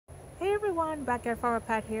everyone, Backyard Farmer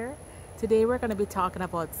Pat here. Today we're going to be talking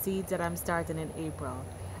about seeds that I'm starting in April.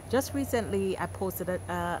 Just recently I posted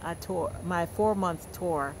a tour, my 4 month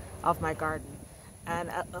tour of my garden.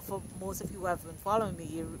 And for most of you who have been following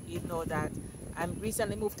me, you know that I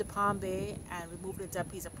recently moved to Palm Bay and we moved into a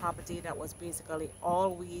piece of property that was basically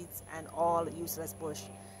all weeds and all useless bush.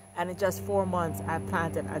 And in just 4 months I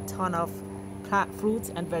planted a ton of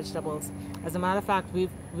fruits and vegetables. As a matter of fact,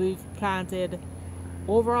 we've planted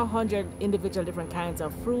over 100 individual different kinds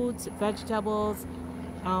of fruits, vegetables,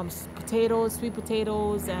 potatoes, sweet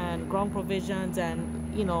potatoes, and ground provisions,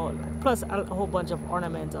 and plus a whole bunch of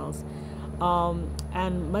ornamentals.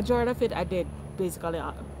 And majority of it I did basically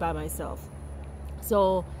by myself.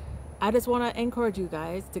 So I just want to encourage you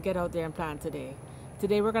guys to get out there and plant today.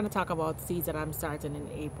 Today we're going to talk about seeds that I'm starting in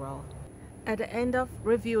April. At the end of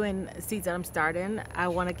reviewing seeds that I'm starting, I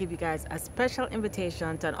want to give you guys a special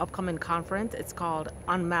invitation to an upcoming conference. It's called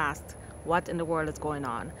Unmasked, What in the World is Going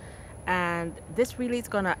On? And this really is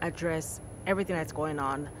going to address everything that's going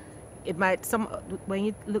on. It might, when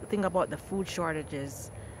you think about the food shortages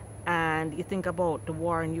and you think about the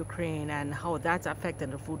war in Ukraine and how that's affecting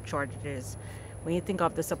the food shortages, when you think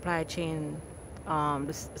of the supply chain,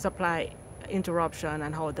 the supply interruption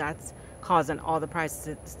and how that's causing all the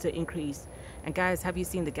prices to increase. And guys, have you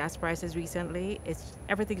seen the gas prices recently?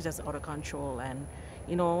 Everything's just out of control. And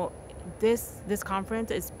this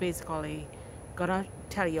conference is basically gonna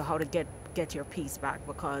tell you how to get your peace back,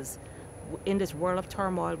 because in this world of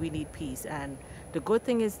turmoil we need peace. And the good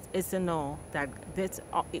thing is to know that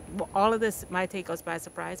all of this might take us by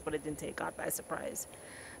surprise, but it didn't take God by surprise.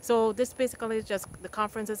 So this basically is just, the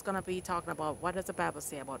conference is going to be talking about what does the Bible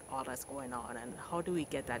say about all that's going on and how do we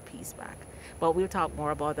get that peace back. But we'll talk more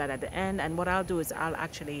about that at the end. And what I'll do is I'll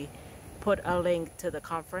actually put a link to the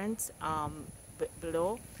conference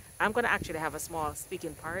below. I'm going to actually have a small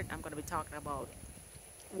speaking part. I'm going to be talking about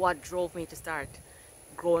what drove me to start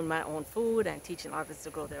growing my own food and teaching others to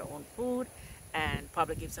grow their own food, and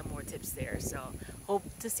probably give some more tips there. So hope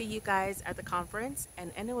to see you guys at the conference.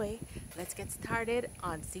 And anyway, let's get started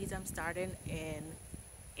on seeds I'm starting in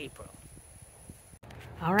April.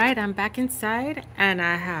 All right, I'm back inside and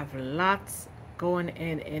I have lots going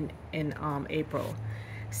in April.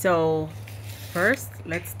 So first,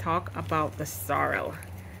 let's talk about the sorrel.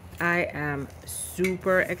 I am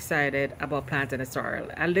super excited about planting a sorrel.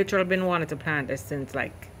 I literally been wanting to plant this since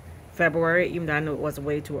like February, even though I knew it was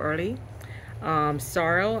way too early.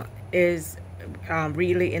 Sorrel is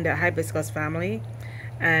really in the hibiscus family,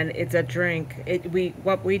 and it's a drink.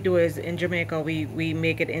 What we do is in Jamaica we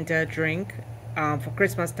make it into a drink for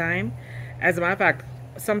Christmas time. As a matter of fact,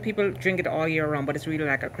 some people drink it all year round, but it's really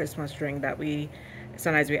like a Christmas drink that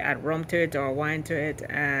sometimes we add rum to it or wine to it,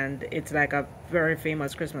 and it's like a very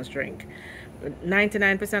famous Christmas drink.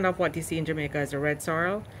 99% of what you see in Jamaica is the red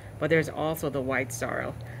sorrel, but there's also the white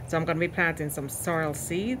sorrel. So I'm going to be planting some sorrel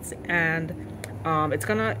seeds, and it's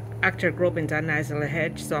going to actually grow up into a nice little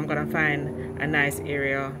hedge. So I'm going to find a nice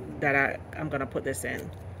area that I'm going to put this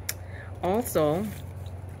in. Also,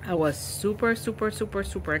 I was super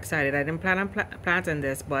excited. I didn't plan on planting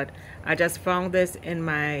this, but I just found this in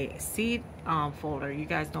my seed folder. You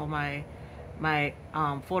guys know my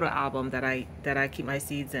photo album that I keep my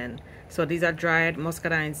seeds in. So these are dried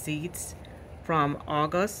muscadine seeds from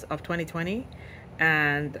August of 2020,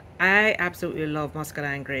 and I absolutely love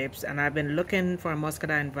muscadine grapes, and I've been looking for a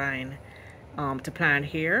muscadine vine to plant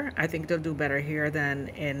here. I think they'll do better here than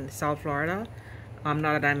in South Florida. Not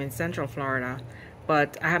that I'm in Central Florida,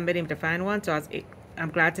 but I haven't been able to find one, so I'm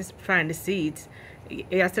glad to find the seeds.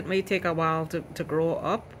 Yes, it may take a while to grow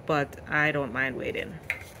up, but I don't mind waiting.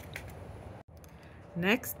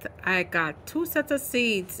 Next, I got two sets of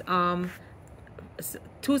seeds,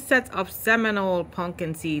 two sets of Seminole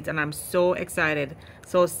pumpkin seeds, and I'm so excited.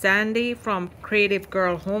 So Sandy from Creative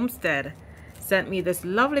Girl Homestead sent me this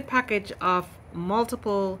lovely package of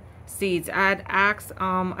multiple seeds. I had asked,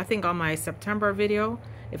 I think on my September video,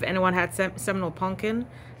 if anyone had Seminole pumpkin.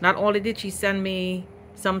 Not only did she send me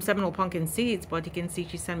some Seminole pumpkin seeds, but you can see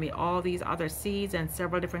she sent me all these other seeds and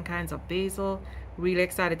several different kinds of basil. Really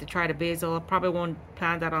excited to try the basil. Probably won't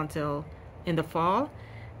plant that until in the fall.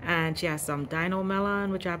 And she has some dino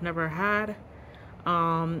melon, which I've never had,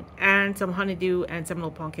 and some honeydew and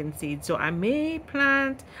Seminole pumpkin seeds. So I'm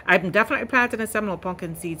definitely planting the Seminole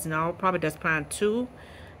pumpkin seeds now. Probably just plant two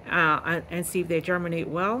and see if they germinate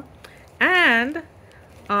well. And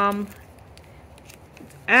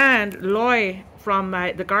Loy from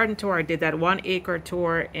the garden tour I did, that 1 acre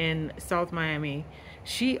tour in South Miami,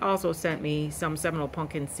 she also sent me some Seminole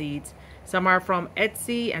pumpkin seeds. Some are from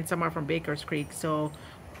Etsy and some are from Baker's Creek. So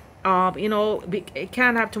You know, it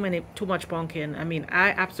can't have too much pumpkin. I mean, I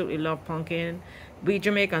absolutely love pumpkin. We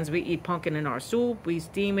Jamaicans, we eat pumpkin in our soup. We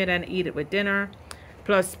steam it and eat it with dinner.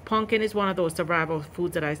 Plus, pumpkin is one of those survival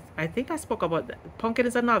foods that I think I spoke about. Pumpkin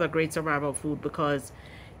is another great survival food because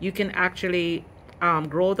you can actually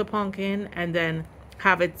grow the pumpkin and then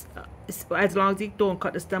have it, as long as you don't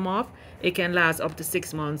cut the stem off, it can last up to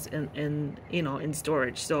 6 months in you know, in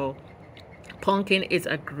storage. So pumpkin is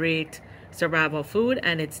a great survival food,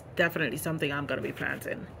 and it's definitely something I'm going to be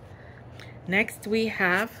planting. Next we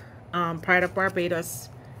have Pride of Barbados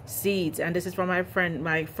seeds, and this is from my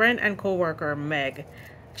friend and co-worker Meg.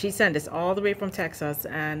 She sent this all the way from Texas,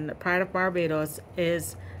 and Pride of Barbados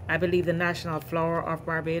is, I believe, the national flower of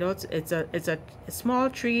Barbados. It's a small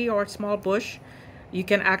tree or small bush. You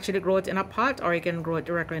can actually grow it in a pot, or you can grow it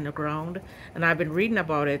directly in the ground. And I've been reading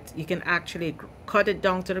about it. You can actually cut it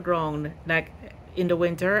down to the ground like in the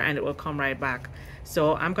winter, and it will come right back.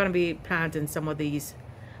 So I'm going to be planting some of these.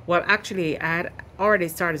 Well, actually, I had already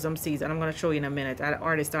started some seeds, and I'm going to show you in a minute. I had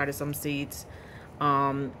already started some seeds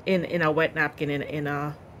in a wet napkin in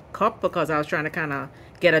a cup, because I was trying to kind of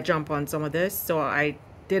get a jump on some of this. So I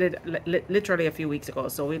did it literally a few weeks ago.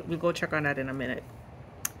 So we'll go check on that in a minute.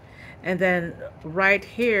 And then right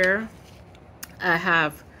here, I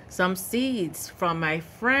have some seeds from my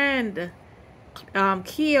friend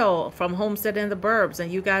Keo from Homestead in the Burbs.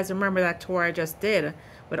 And you guys remember that tour I just did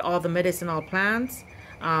with all the medicinal plants?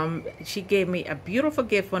 She gave me a beautiful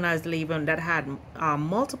gift when I was leaving that had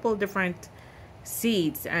multiple different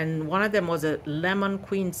seeds, and one of them was a lemon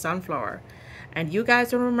queen sunflower. And you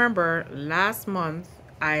guys will remember last month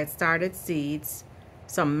I had started seeds,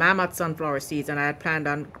 some mammoth sunflower seeds, and I had planned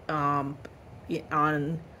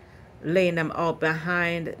on laying them out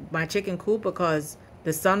behind my chicken coop, because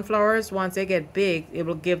the sunflowers, once they get big, it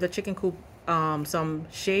will give the chicken coop some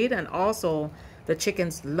shade, and also the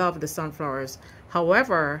chickens love the sunflowers.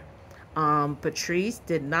 However, Patrice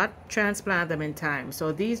did not transplant them in time,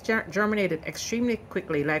 so these germinated extremely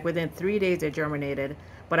quickly, like within 3 days they germinated,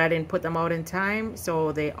 but I didn't put them out in time,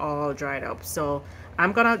 so they all dried up. So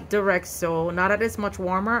I'm gonna direct sow, now that it's much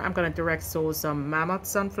warmer, I'm gonna direct sow some mammoth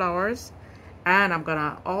sunflowers, and I'm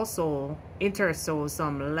gonna also intersow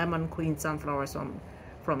some lemon queen sunflowers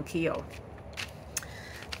from Keo.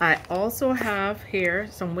 I also have here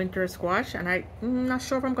some winter squash, and I'm not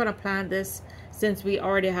sure if I'm gonna plant this since we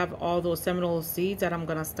already have all those Seminole seeds that I'm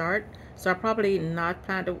gonna start. So I probably not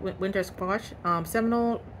plant the winter squash.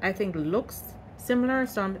 Seminole, I think, looks similar,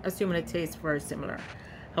 so I'm assuming it tastes very similar.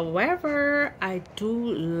 However, I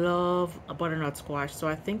do love a butternut squash, so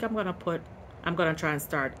I think I'm gonna try and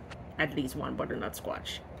start at least one butternut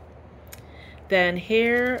squash. Then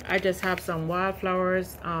here I just have some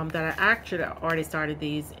wildflowers that I actually already started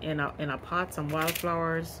these in a pot, some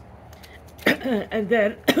wildflowers. And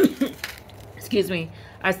then excuse me,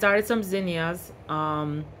 I started some zinnias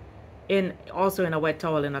also in a wet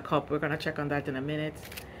towel in a cup. We're gonna check on that in a minute.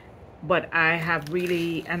 But I have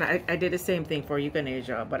really, and I did the same thing for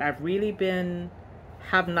echinacea, but I've really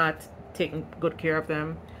have not taken good care of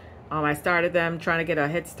them. I started them trying to get a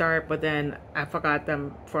head start, but then I forgot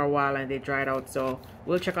them for a while and they dried out. So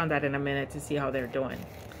we'll check on that in a minute to see how they're doing.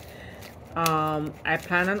 I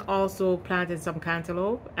plan on also planting some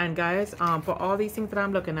cantaloupe. And guys, for all these things that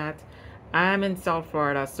I'm looking at, I'm in South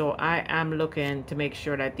Florida, so I am looking to make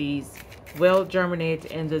sure that these will germinate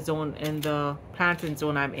in the zone, in the planting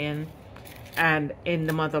zone I'm in, and in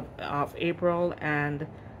the month of April. And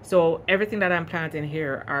so everything that I'm planting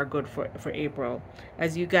here are good for April.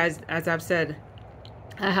 As you guys, as I've said,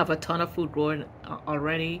 I have a ton of food growing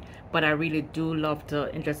already, but I really do love to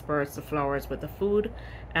intersperse the flowers with the food,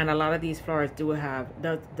 and a lot of these flowers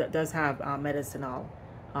does have medicinal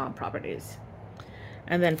properties.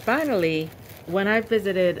 And then finally, when I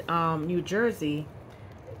visited New Jersey,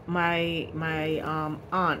 my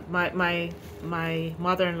aunt, my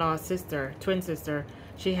mother-in-law's sister, twin sister,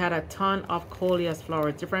 she had a ton of coleus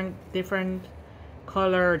flowers, different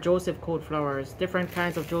color Joseph coat flowers, different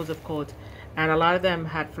kinds of Joseph coat, and a lot of them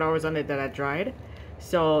had flowers on it that had dried,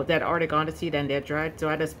 so that already gone to seed and they're dried. So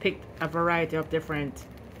I just picked a variety of different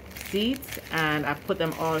seeds and I put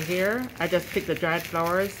them all here. I just picked the dried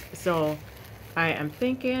flowers, so I am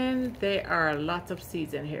thinking there are lots of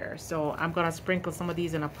seeds in here. So I'm gonna sprinkle some of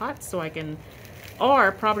these in a pot so I can,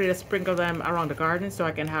 or probably just sprinkle them around the garden so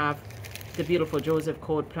I can have the beautiful Joseph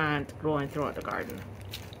coat plant growing throughout the garden.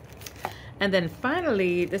 And then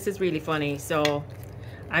finally, this is really funny. So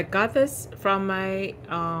I got this from my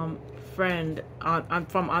friend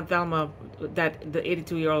from Aunt Velma, that the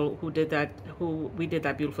 82-year-old who we did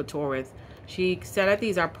that beautiful tour with. She said that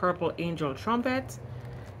these are purple angel trumpets.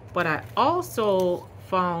 But I also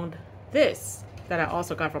found this that I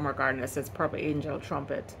also got from our garden that says purple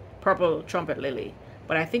trumpet lily.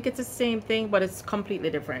 But I think it's the same thing, but it's completely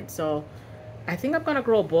different. So I think I'm gonna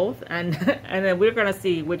grow both, and and then we're gonna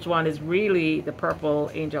see which one is really the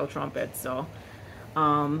purple angel trumpet. So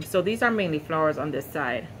so these are mainly flowers on this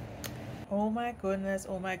side. Oh my goodness,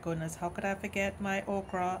 oh my goodness, how could I forget my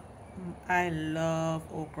okra? I love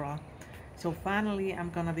okra. So finally I'm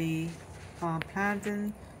gonna be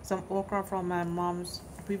planting some okra from my mom's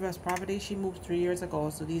previous property. She moved 3 years ago,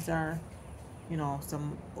 so these are, you know,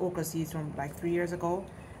 some okra seeds from like 3 years ago,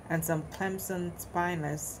 and some Clemson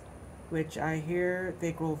spineless, which I hear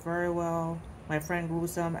they grow very well. My friend grew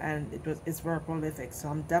some, and it's very prolific. So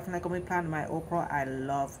I'm definitely gonna be planting my okra. I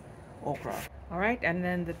love okra. All right, and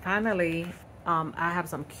then finally, I have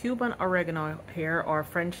some Cuban oregano here, or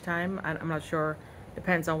French thyme. I'm not sure,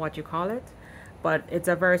 depends on what you call it, but it's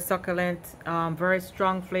a very succulent, very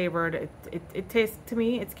strong flavored. It tastes, to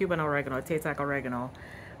me, it's Cuban oregano. It tastes like oregano.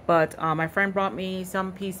 But my friend brought me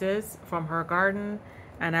some pieces from her garden,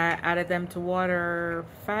 and I added them to water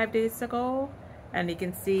 5 days ago, and you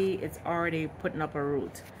can see it's already putting up a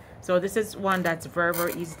root. So this is one that's very,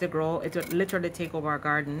 very easy to grow. It would literally take over our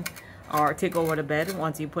garden or take over the bed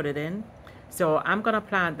once you put it in. So I'm gonna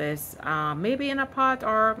plant this maybe in a pot,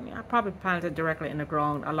 or I'll probably plant it directly in the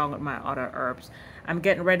ground along with my other herbs. I'm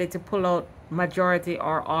getting ready to pull out majority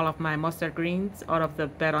or all of my mustard greens out of the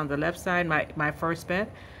bed on the left side, my first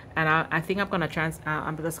bed, and I think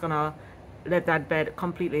I'm just gonna let that bed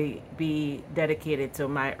completely be dedicated to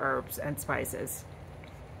my herbs and spices.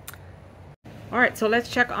 All right, so let's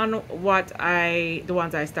check on the ones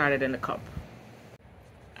I started in the cup.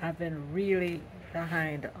 I've been really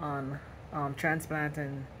behind on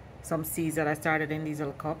transplanting some seeds that I started in these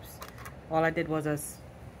little cups. All I did was just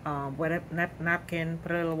wet a napkin,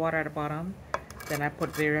 put a little water at the bottom, then I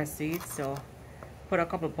put various seeds. So put a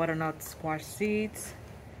couple of butternut squash seeds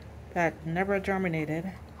that never germinated,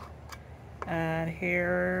 and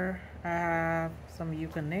here I have some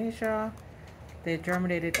echinacea. They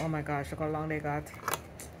germinated. Oh my gosh, look how long they got.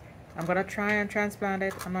 I'm gonna try and transplant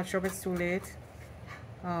it. I'm not sure if it's too late.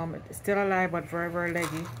 It's still alive, but very, very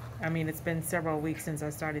leggy. I mean, it's been several weeks since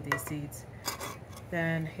I started these seeds.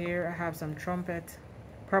 Then here I have some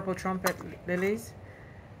purple trumpet lilies.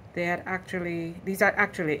 These are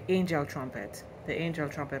actually angel trumpet, the angel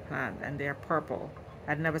trumpet plant, and they're purple.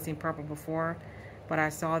 I'd never seen purple before, but I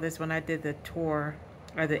saw this when I did the tour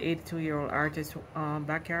of the 82-year-old artist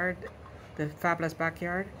backyard, the fabulous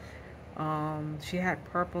backyard. She had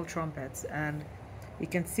purple trumpets, and you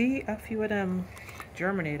can see a few of them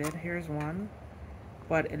germinated. Here's one,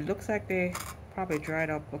 but it looks like they probably dried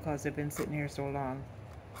up because they've been sitting here so long.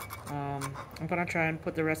 I'm gonna try and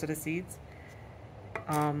put the rest of the seeds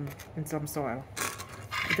in some soil.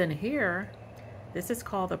 Then here, this is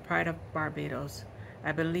called the Pride of Barbados.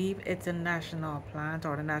 I believe it's a national plant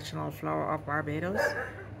or the national flower of Barbados.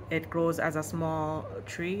 It grows as a small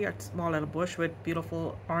tree, a small little bush with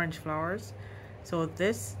beautiful orange flowers. So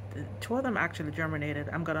two of them actually germinated.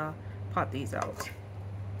 I'm gonna pot these out.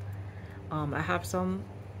 I have some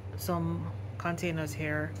containers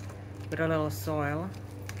here with a little soil.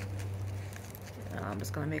 I'm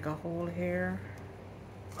just gonna make a hole here.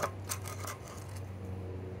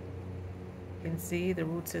 You can see the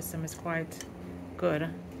root system is quite good.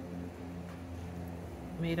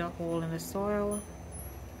 Made a hole in the soil.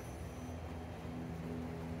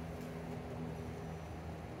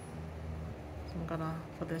 So I'm gonna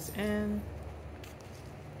put this in,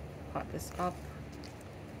 pot this up,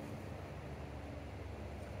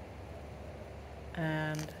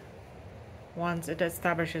 and once it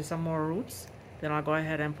establishes some more roots, then I'll go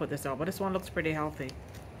ahead and put this out. But this one looks pretty healthy.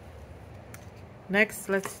 Next,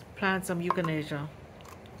 let's plant some echinacea,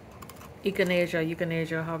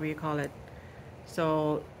 however you call it.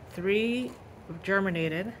 So 3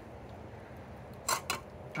 germinated.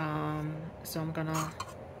 So I'm gonna,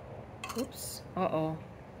 oops, it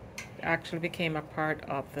actually became a part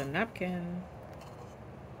of the napkin.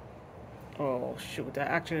 Oh shoot,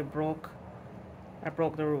 I broke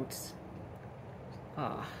the roots.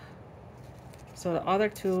 So the other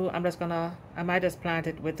 2, I might just plant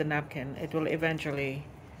it with the napkin. It will eventually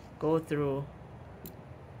go through.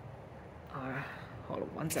 Hold on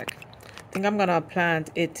one sec. I think I'm gonna plant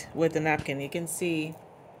it with the napkin. You can see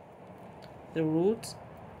the root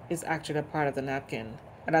is actually a part of the napkin,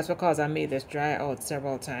 and that's because I made this dry out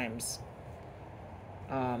several times.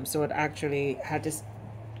 So it actually had to,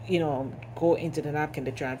 go into the napkin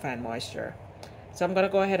to try and find moisture. So I'm gonna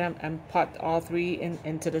go ahead and pot all 3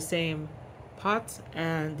 into the same pot,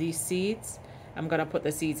 and these seeds, I'm gonna put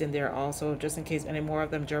the seeds in there also, just in case any more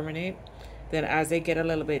of them germinate. Then as they get a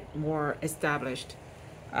little bit more established,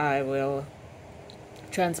 I will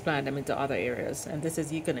transplant them into other areas. And this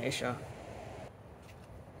is echinacea.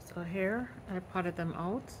 So here I potted them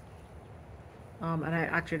out, and I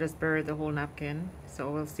actually just buried the whole napkin.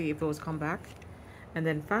 So we'll see if those come back. And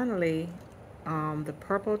then finally, the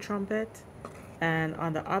purple trumpet. And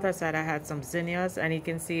on the other side, I had some zinnias, and you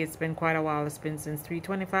can see it's been quite a while. It's been since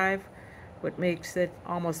 325, which makes it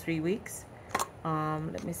almost 3 weeks.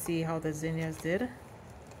 Let me see how the zinnias did.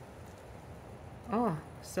 Oh,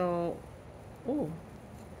 so, oh,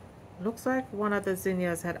 looks like one of the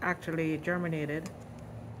zinnias had actually germinated.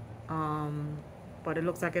 But it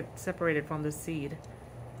looks like it separated from the seed.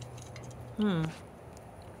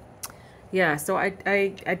 Yeah, so I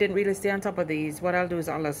didn't really stay on top of these. What I'll do is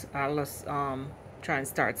I'll just try and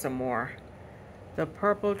start some more. The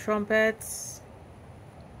purple trumpets.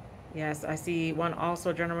 Yes, I see one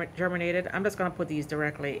also germinated. I'm just gonna put these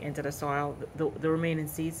directly into the soil, the remaining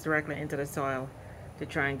seeds directly into the soil to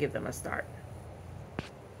try and give them a start.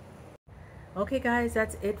 Okay guys,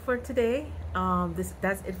 that's it for today.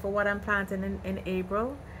 That's it for what I'm planting in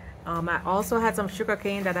April. I also had some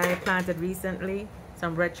sugarcane that I planted recently,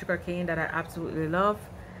 some red sugarcane that I absolutely love.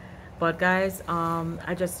 But guys,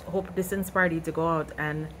 I just hope this inspired you to go out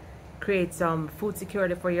and create some food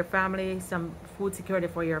security for your family, some food security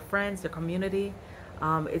for your friends, your community.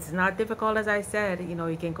 It's not difficult, as I said. You know,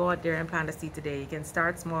 you can go out there and plant a seed today. You can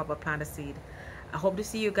start small but plant a seed. I hope to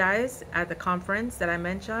see you guys at the conference that I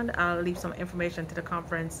mentioned. I'll leave some information to the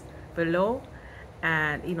conference below,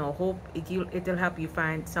 and you know, hope it'll help you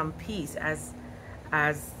find some peace as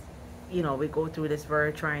you know, we go through this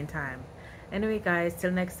very trying time. Anyway guys,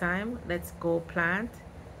 till next time, let's go plant,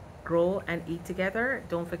 grow, and eat together.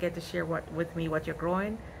 Don't forget to share with me what you're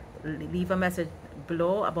growing. Leave a message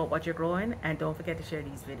below about what you're growing, and don't forget to share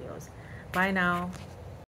these videos. Bye now.